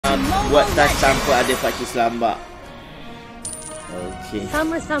buat tas tanpa ada pakcik selambak. Okey.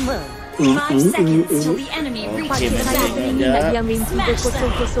 Sama-sama. 5 seconds till the enemy reaches the Saya zone. teringin nak diam ring 3000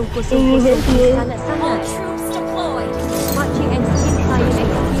 sangat-sangat. Troops deployed. Pakcik and skin saya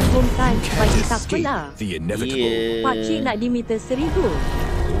extreme home time bagi tak pelah. The inevitable. Pakcik nak dimeter 1000.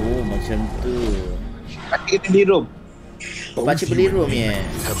 Oh, macam tu. Pakcik kena di room. Oh, pakcik beli room ya.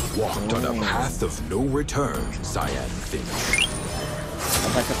 Have walked on a path of no return, sayang.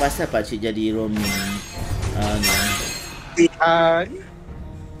 Pasal-pasal pakcik jadi roaming.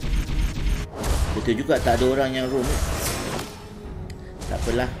 Betul juga tak ada orang yang roam. Tak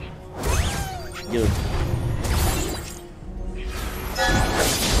apalah. Jom.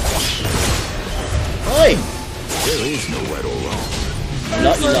 Oi! There is no right or wrong.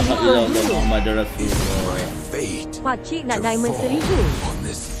 La ilaha illallah Muhammadur Rasulullah. Pakcik nak diamond 1000. On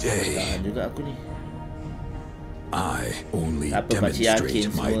this day, Tahan juga aku ni. I only Apa pakcik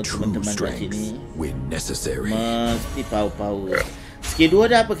yakin demonstrate my semua true teman-teman pakcik ni strength when necessary. mesti power. Skill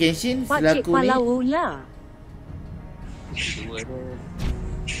 2 dah apa Kenshin Pakcik selaku ni? palau lah.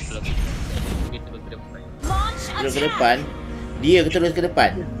 Terus ke depan. Dia ke terus ke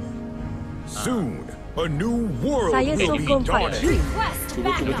depan? Soon, a new world Saya will be sokong dawning. pakcik.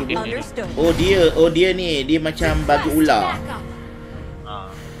 Cuba. Understood. Oh dia ni, dia macam bagi ular.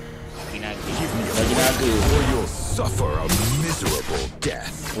 Bagi naga. Or you'll suffer a miserable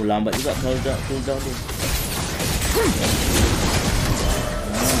death. Oh lambat juga cooldown tu.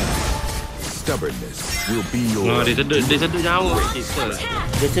 Stubbornness will be your Dia sedut nyawa.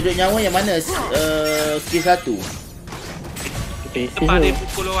 Dia sedut nyawa yang mana? Skill 1. Lepas dia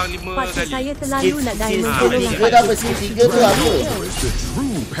pukul orang 5 Pakcik kali. saya selalu nak diamond Skill 10 3 tu apa? Skill 3 tu apa? is the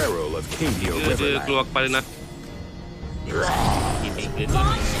true peril of Cadia Dia Riverland. keluar kepala nak.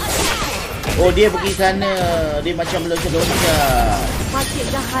 Oh dia pergi sana. Dia macam meloncat-loncat. Pakcik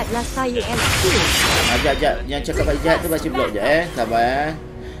jahatlah saya SQ. Ajak. Yang cakap pakcik jahat tu pakcik blok je Sabar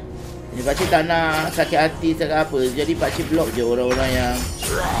Ni pakcik tak nak sakit hati tak apa. Jadi pakcik blok je orang-orang yang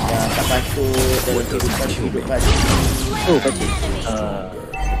tak patut dalam kehidupan hidup pakcik. Oh pakcik.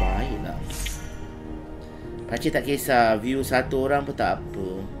 Baiklah. Pakcik tak kisah view satu orang pun tak apa.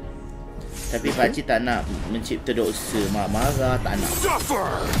 Tapi pakcik tak nak mencipta dosa. Mak marah tak nak.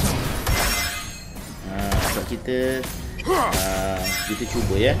 Sebab kita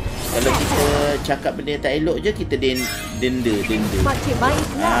cuba ya. Kalau kita cakap benda yang tak elok je, kita denda. Pakcik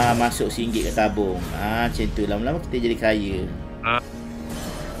baiklah. Masuk RM1 kat tabung. Macam tu lama-lama kita jadi kaya.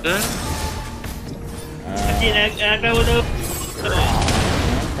 Pakcik nak tahu tu.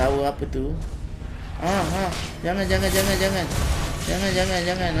 Tahu apa tu? Jangan.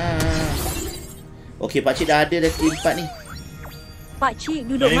 Okey, pakcik dah ada dah skill 4 ni. Pakcik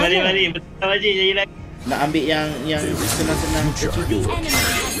duduk mana? Mari. Betul pakcik jadi lagi. Nak ambil yang senang-senang kecil. Enemy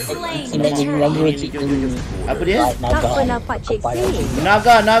has been slain. Apa dia? Tak pernah pakcik say.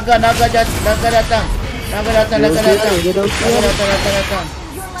 Naga datang. Naga datang.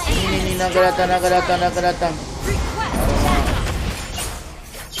 Ini naga datang.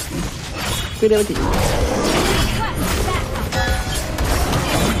 Kena mati.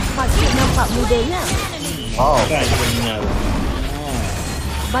 Pakcik nampak mudanya. Oh. Kan benar.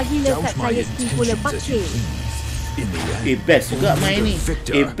 Bagi lekat saya skill pula pakcik. Best juga main ni.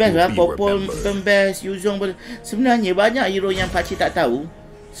 Best lah. Popol best. Yuzong sebenarnya banyak hero yang pakcik tak tahu.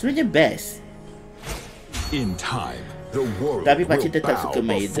 Sebenarnya best. In time, the world Tapi will pakcik tetap bow suka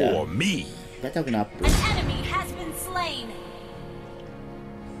Maida. before me. Tak tahu kenapa. An enemy has been slain.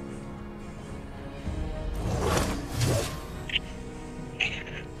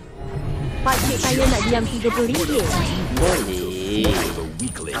 Pakcik saya nak diam RM30. Boleh. The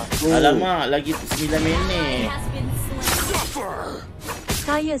weakling. Alamak, lagi 9 minit. Has been slain.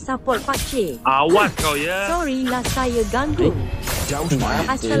 Saya support pakcik. Awas kau ya. Sorry lah saya ganggu. Doubt my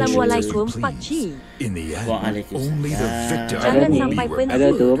Assalamualaikum please. pakcik. In the end, Waalaikumsalam. only the victor Jangan will sampai be penting. Ada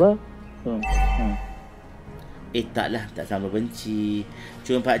tu apa? Taklah, tak sama benci.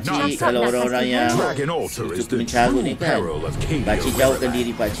 Cuma pakcik Cakap kalau nak orang-orang kasih yang Dragon Altar is suka the mencarut true ni kan, peril of Cadia pakcik jauhkan Riverland.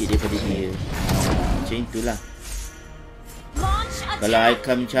 diri pakcik daripada dia. Macam itulah. Launch Kalau attack.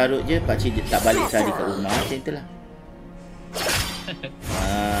 Aikam mencarut je, pakcik tak balik sehari kat rumah. Macam itulah.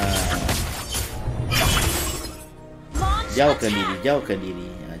 Launch Jauhkan diri.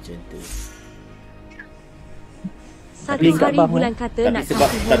 Macam tu. Satu hari bulan kata nak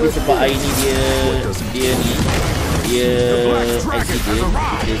Tapi sebab hari ni dia accident,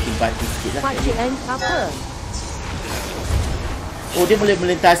 kita simpati sikit lah. pakcik and apa? Oh, dia boleh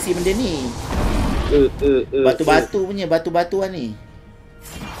melintasi benda ni. Batu-batu punya, batu-batuan ni.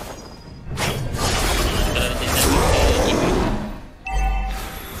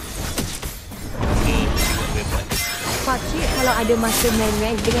 Pakcik kalau ada masa main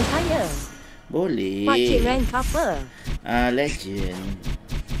rank dengan saya. Boleh. Pakcik rank apa? Legend.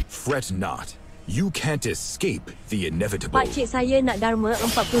 Fret not. You can't escape the inevitable. Pakcik saya nak Dharma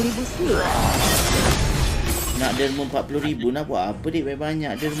 40,000 slip. Nak derma 40,000 nak buat apa dik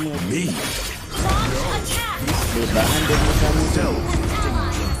banyak derma tu. Me. Launch attack. Bahan derma kamu tu.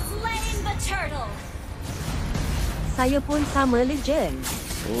 Slain the turtle. Saya pun sama legend.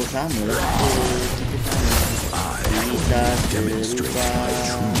 Oh sama lah. Kita Demonstrate serupa. my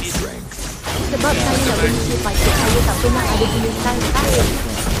true strength. Sebab saya nak benci pakcik saya tak pernah ada guna style saya.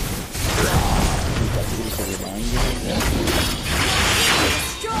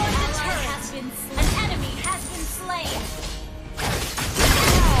 Destroyed the turret. An enemy has been slain.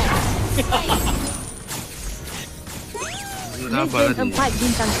 Sabar Legend tadi. 4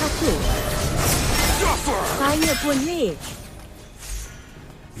 bintang 1. Saya pun leh.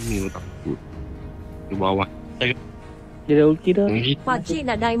 Ini takut. Di bawah. Dia dah ulti dah. Pakcik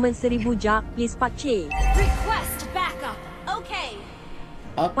nak diamond 1000 jak, please pakcik. Request backup. Okay.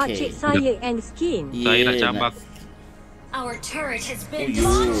 Pakcik saya and skin. Saya nak cabak. Our turret has been Oh,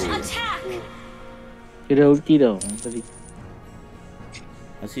 launched. yo. Attack. Dia dah ulti dah tadi.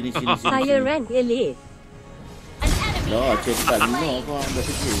 Sini. Saya rank elite. An enemy Dah has cepat been lima slain. kau dah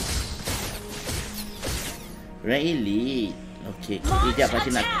kerja. Rank elite. Okey, kejap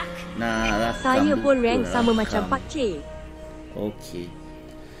pakcik nak rakam. Saya pun dulu, rank sama rakam. macam pakcik. Okey.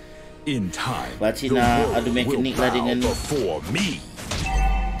 In time, Pakcik the nak world adu will mekanik lah bow dengan. before me.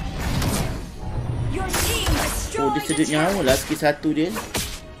 Your team Oh, dia destroyed sedut the nyawa turret. lah skill 1 dia.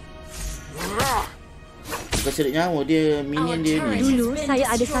 Bukan sedut nyawa dia, minion dia ni. Dulu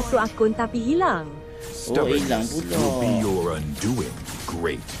saya ada satu akun tapi hilang. Oh, hilang pula. will be your undoing,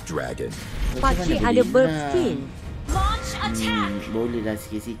 great dragon. Pakcik Macam mana ada boleh bird hilang? skin. Launch attack. Boleh lah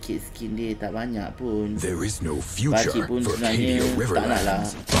sikit-sikit skin dia, tak banyak pun. There is no Pakcik future pun for sebenarnya Cadia tak nak lah.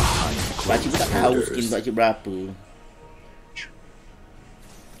 Riverlands behind Pakcik pun tak closed tahu borders. skin pakcik berapa.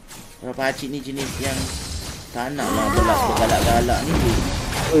 Kalau pakcik ni jenis yang tak nak lah bergalak-galak ni.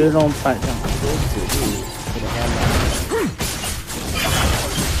 Oh, dia lompat dah. Dosa tu. Sebab galak.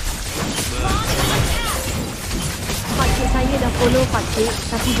 Pakcik saya dah follow pakcik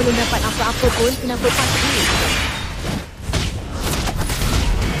tapi belum dapat apa-apa pun. Kenapa pakcik?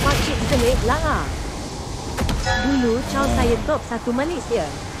 Pakcik selit lah. Dulu Chow saya top 1 Malaysia.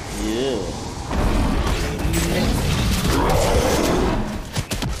 Ya.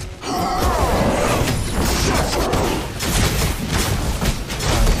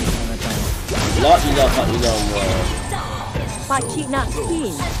 La ilaha illallah. Pakcik nak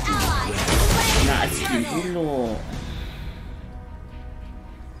skin. Nak skin pula.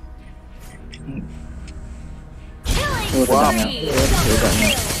 Oh, tedaknya. Tedaknya.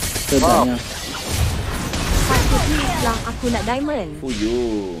 Tedaknya. Pakcik please lah aku nak diamond. Fuyo.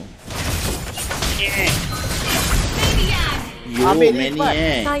 Yo, Ambil many cepat.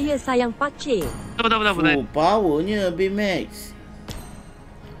 Saya sayang pakcik. Tak. Oh, powernya B-Max.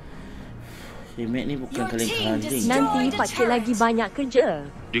 B-Max ni bukan kaleng-kaleng. Nanti pakcik lagi banyak kerja.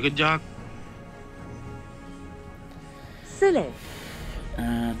 Dia kejar. Selit.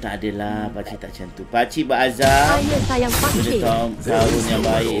 Tak adalah, pakcik tak macam tu. Pakcik berazam. Saya sayang Pada pakcik. tahun yang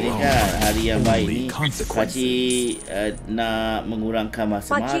baik ni kan, hari yang baik ni, Only consequences. pakcik nak mengurangkan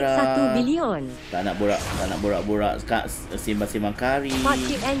masa Pakcik marah. 1 bilion. Tak nak borak-borak sembang-sembang kari.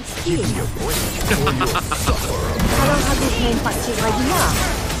 Pakcik and skin. Give me a break or you'll suffer. Kalau habis main pakcik bagilah.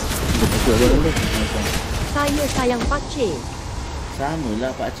 Betul dia boleh. Saya sayang pakcik.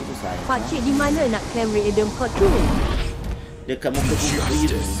 Samalah pakcik pun sayang. Pakcik di mana nak claim Redeem Code tu? Dekat muka bukit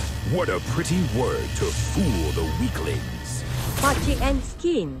biru. Justice. What a pretty word to fool the weaklings. Pakcik and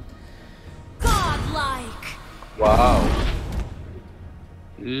skin. Godlike. Wow.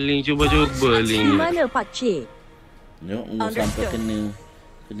 Link cuba-cuba Di link. mana pakcik? Tengok sampai kena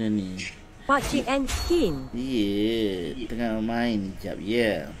ni. Pakcik and skin. Ya, tengah main jap.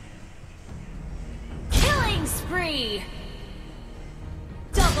 Ya. Killing spree.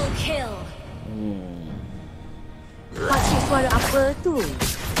 Double kill. Pakcik suara apa tu?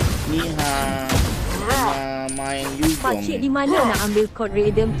 Ni main Yuzong. Pakcik di mana nak ambil code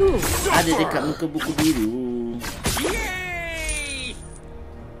Redeem tu? Ada dekat muka buku biru.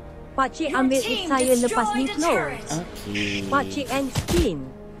 Pakcik Your ambil team saya lepas destroyed ni a flow. turret. Okey. Pakcik and skin.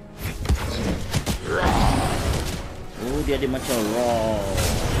 Oh, dia ada macam raw.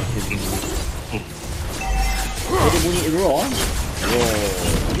 Dia ada bunyi raw. Raw.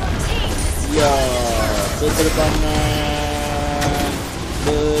 Ya, berterbangan.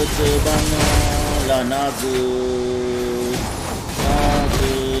 Berterbanganlah naga.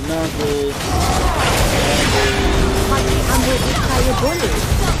 Naga. Pakcik jadi saya boleh.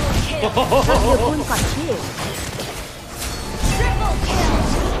 Saya pun pakcik.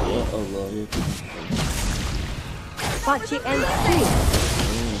 Ya Allah, ya Tuhan. Pakcik and Seri.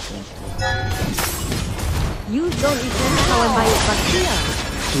 You don't even kawan baik pakcik.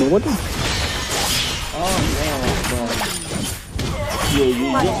 Bawa tu. Oh, yo, you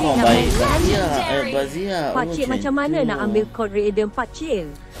kau baik Bazia. Bazia. Pakcik macam mana nak ambil kod random pakcik?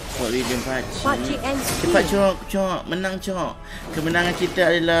 Kod random pakcik. Pakcik and Seri. Cepat cok, menang cok. Kemenangan kita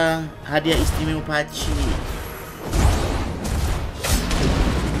adalah hadiah istimewa pakcik.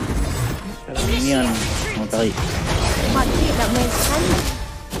 Kalau minion mau tarik. Pakcik nak main sekali.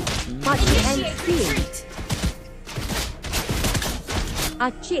 Pakcik and Seri.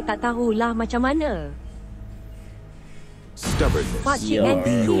 Acik tak tahulah macam mana. Stubbornness Pakcik will and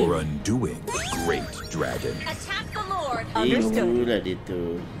be Seri. your undoing, great dragon. Attack the Lord. Itulah dia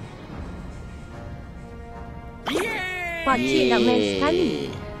tu. Pakcik nak main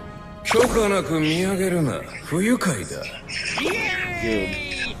sekali. 許可なく見上げるな。不愉快だ。 Jom.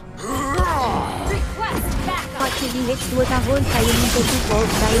 Request backup. Pakcik DH 2 tahun saya minta support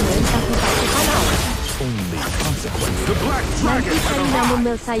diamond tapi tak terhalau. Only consequence. The black Nanti dragon saya has nama arrived.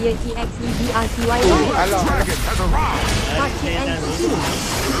 mail saya EXEBRTYY. Dragon has arrived. Pakcik and Seri.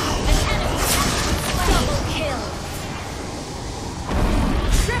 Double kill.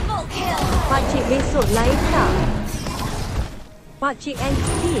 Triple kill. Pakcik besok lain tak? Pakcik and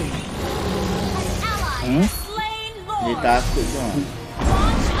Seri. Ally slain Dia Lord. takut je. Launch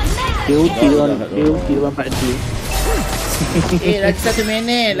attack. Dia ulti depan Pak Cik. Lagi 1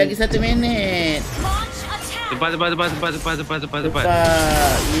 minit. Lagi 1 minit. Launch attack. Tepat. Cepat.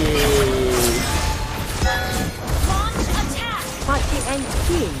 Yeay. Launch attack. Pakcik and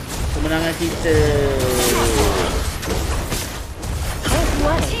Seri. Kemenangan kita.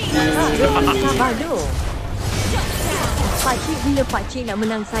 S1. Tak sabar tu. Pakcik bila pakcik nak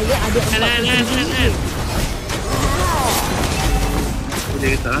menang saya ada 40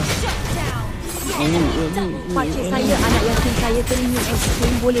 Boleh tak lah. Pakcik saya anak yatim saya teringin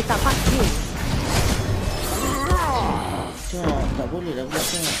ekstrim boleh tak pakcik? Cok, tak boleh dah buat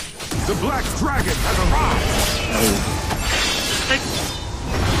cok. The black dragon has arrived.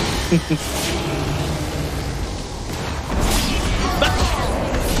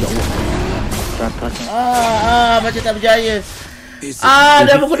 Macam tak berjaya. Is it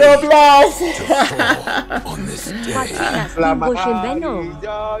Dah pukul 12. on this day? Pakcik nak steam potion venom.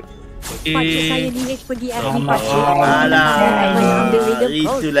 Pakcik saya DH pergi FD pakcik. Alah, Mengambil rhythm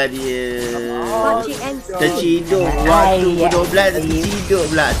code. itulah dia. Pakcik and Seri. Terciduk waktu pukul 12 terciduk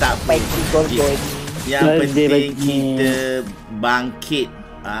pula. Tak apa. Yang penting kita bangkit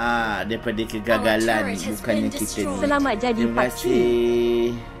daripada kegagalan, bukannya kita ni. Selamat jadi Terima pakcik.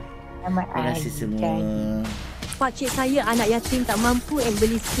 kasih. Terima kasih semua. Pakcik saya anak yatim tak mampu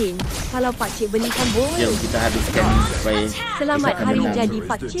beli skin. Kalau pakcik belikan Jom boleh. kita habiskan ni supaya Selamat kita akan hari menang. jadi There is the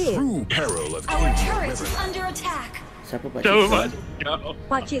pakcik. true peril of Our Indian turret is river. under attack. Siapa Pak Jauh, Cik? Mat.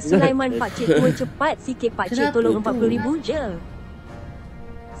 Pakcik Sulaiman, pakcik tua cepat sikit pakcik Kenapa tolong tu? 40,000 je.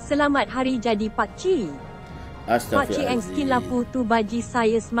 Selamat hari jadi pakcik. Pakcik yang skin lapu tu baji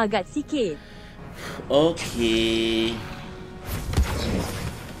saya semangat sikit. Okey.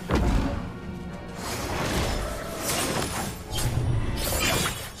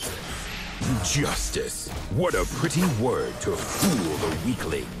 Justice. What a pretty word to fool the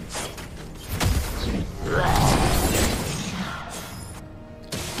weaklings.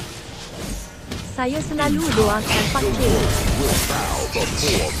 Saya selalu doakan pakcik. Will bow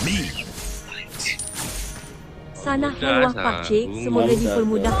before me. Sanah helwah pakcik, semoga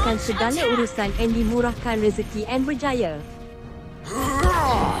dipermudahkan segala urusan dan dimurahkan rezeki dan berjaya.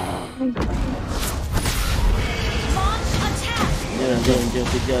 Launch attack. Jom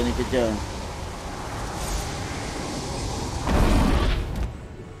kejar ni, kejar.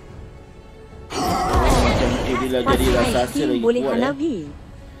 Macam dia dah jadi Pakcik raksasa skin lagi boleh kuat hanavi.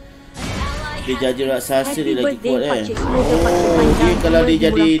 Dia jadi raksasa Happy dia lagi birthday kuat pakcik, semoga pakcik panjang Dia kalau umur, dia jadi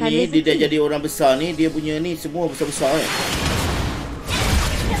dimurahkan ni, dia dah rezeki. jadi orang besar ni, dia punya ni semua besar-besar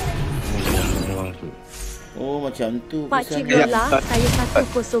Oh macam tu. Pakcik pesan dia. Lola, saya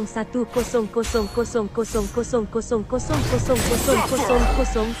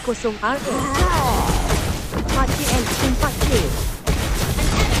 101000000000000 RS. Pakcik and skin pakcik.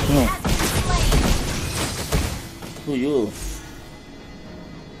 Oh yo.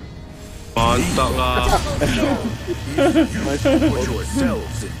 Mantap lah. Put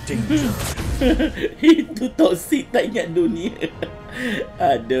yourselves in danger. Itu toksik tak ingat dunia.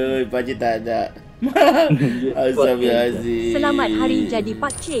 Aduh, pakcik tak ada. Astagfirullahaladzim. Selamat hari jadi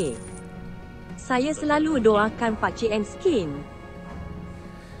pakcik. Saya selalu doakan Pakcik and Skin.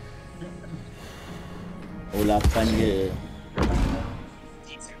 Oh 8 je.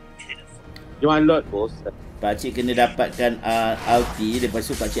 You unlock bos. Pakcik kena dapatkan ulti. Lepas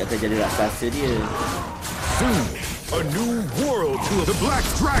tu pakcik akan jadi raksasa dia. Soon, a new world to the Black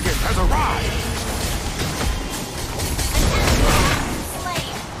Dragon has arrived.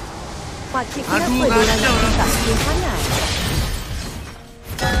 Pakcik kenapa diorang nak tak skin sangat?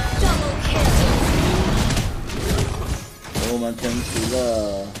 Oh macam tu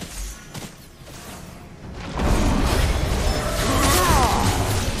lah.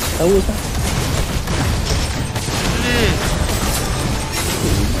 Tahu tak?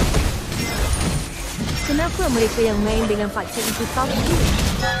 Kenapa mereka yang main dengan Pakcik itu toxic?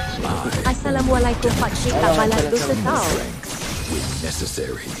 Assalamualaikum Pakcik tak balas dosa tau.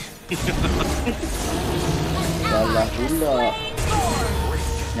 Necessary. Salah pula.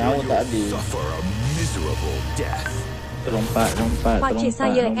 Nyawa tak ada. Suffer a miserable death. Terompak. Pakcik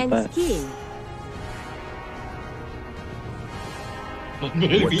saya and Skin.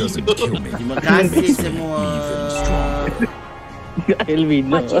 What doesn't kill me? Terima kasih semua. Elvin.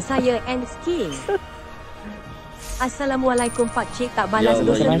 Pakcik saya and Skin. Assalamualaikum Pakcik tak balas Ya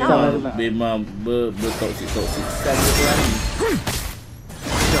dosa Allah, tau. memang bertoksik-toksikan dia kan.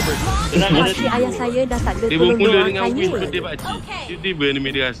 Pakcik ayah saya dah tak ada Dia tolong bermula dengan doakannya. win dia pakcik. Tiba-tiba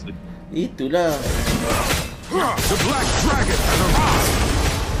enemy dia rasa. Itulah. The Black Dragon has arrived.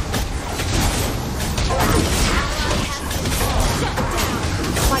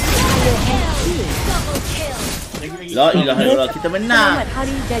 Pakcik saya and Skin. La ilaha illallah, kita menang. Selamat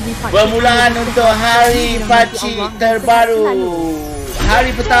hari jadi Pakcik. Permulaan untuk hari pakcik terbaru.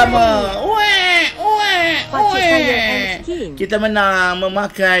 Hari pertama. Pakcik saya and Skin. Kita menang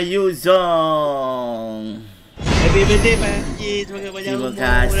memakai Yuzong. Happy birthday pakcik. Semoga panjang Terima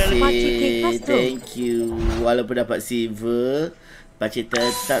umur. Pakcik kek kasih. custom. Thank you. Walaupun dapat silver, pakcik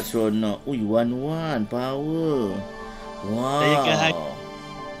tetap seronok. Ui, 1-1 power. Saya Wow. ke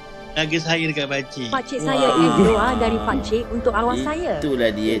harga saya dekat pakcik. Pakcik saya and doa dari Pakcik untuk awak saya.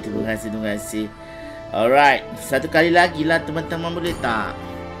 Itulah dia. Terima kasih. Alright. Satu kali lagi lah teman-teman, boleh tak?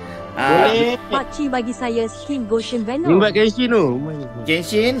 Boleh. Pakcik bagi saya skin Goshen Ni Venom. buat Genshin tu.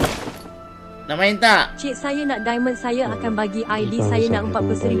 Genshin? Nak main tak? Cik saya nak diamond, saya akan bagi ID saya nak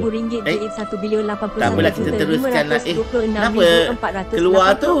RM40,000 di 1,81,500,000. Tak apalah, kita teruskan lah. Kenapa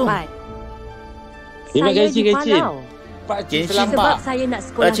keluar tu? Dia buat Genshin. Pakcik Sebab saya nak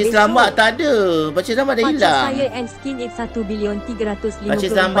sekolah Pakcik besok. selamat tak ada. Pakcik selamat dah Pakcik hilang. saya and skin 1,354,322.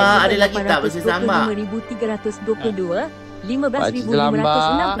 Pakcik selamat ada lagi tak? Pakcik selamat. 15,322.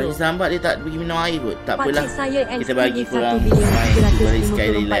 15,560. Pakcik selamat dia tak pergi minum air kot. Tak apalah. Pakcik saya and Kita skin bagi korang main tu balik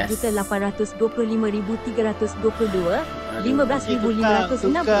sekali last. 1,825,322.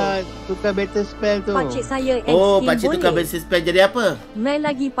 15,560. Tukar battle spell tu. Pakcik saya and Oh, skin pakcik tukar boleh. basic spell jadi apa? Main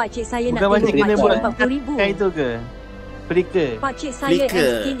lagi pakcik saya nak Bukan pakcik tengok kena pakcik buat 40,000. pakai tu ke? Flicker. Pakcik saya and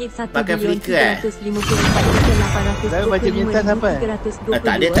Flicker. skin Pakai flicker, 1,354,322. Tapi pakcik minta siapa?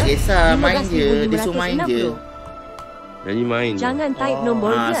 Tak ada, tak kisah. Main je. Dia suruh main je. Jadi main. Jangan type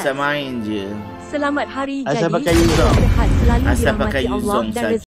nombor je. Asal main je. Selamat hari Asal jadi. pakai Yuzong. Sehat selalu Asal dirahmati pakai Allah Yuzong dan saja.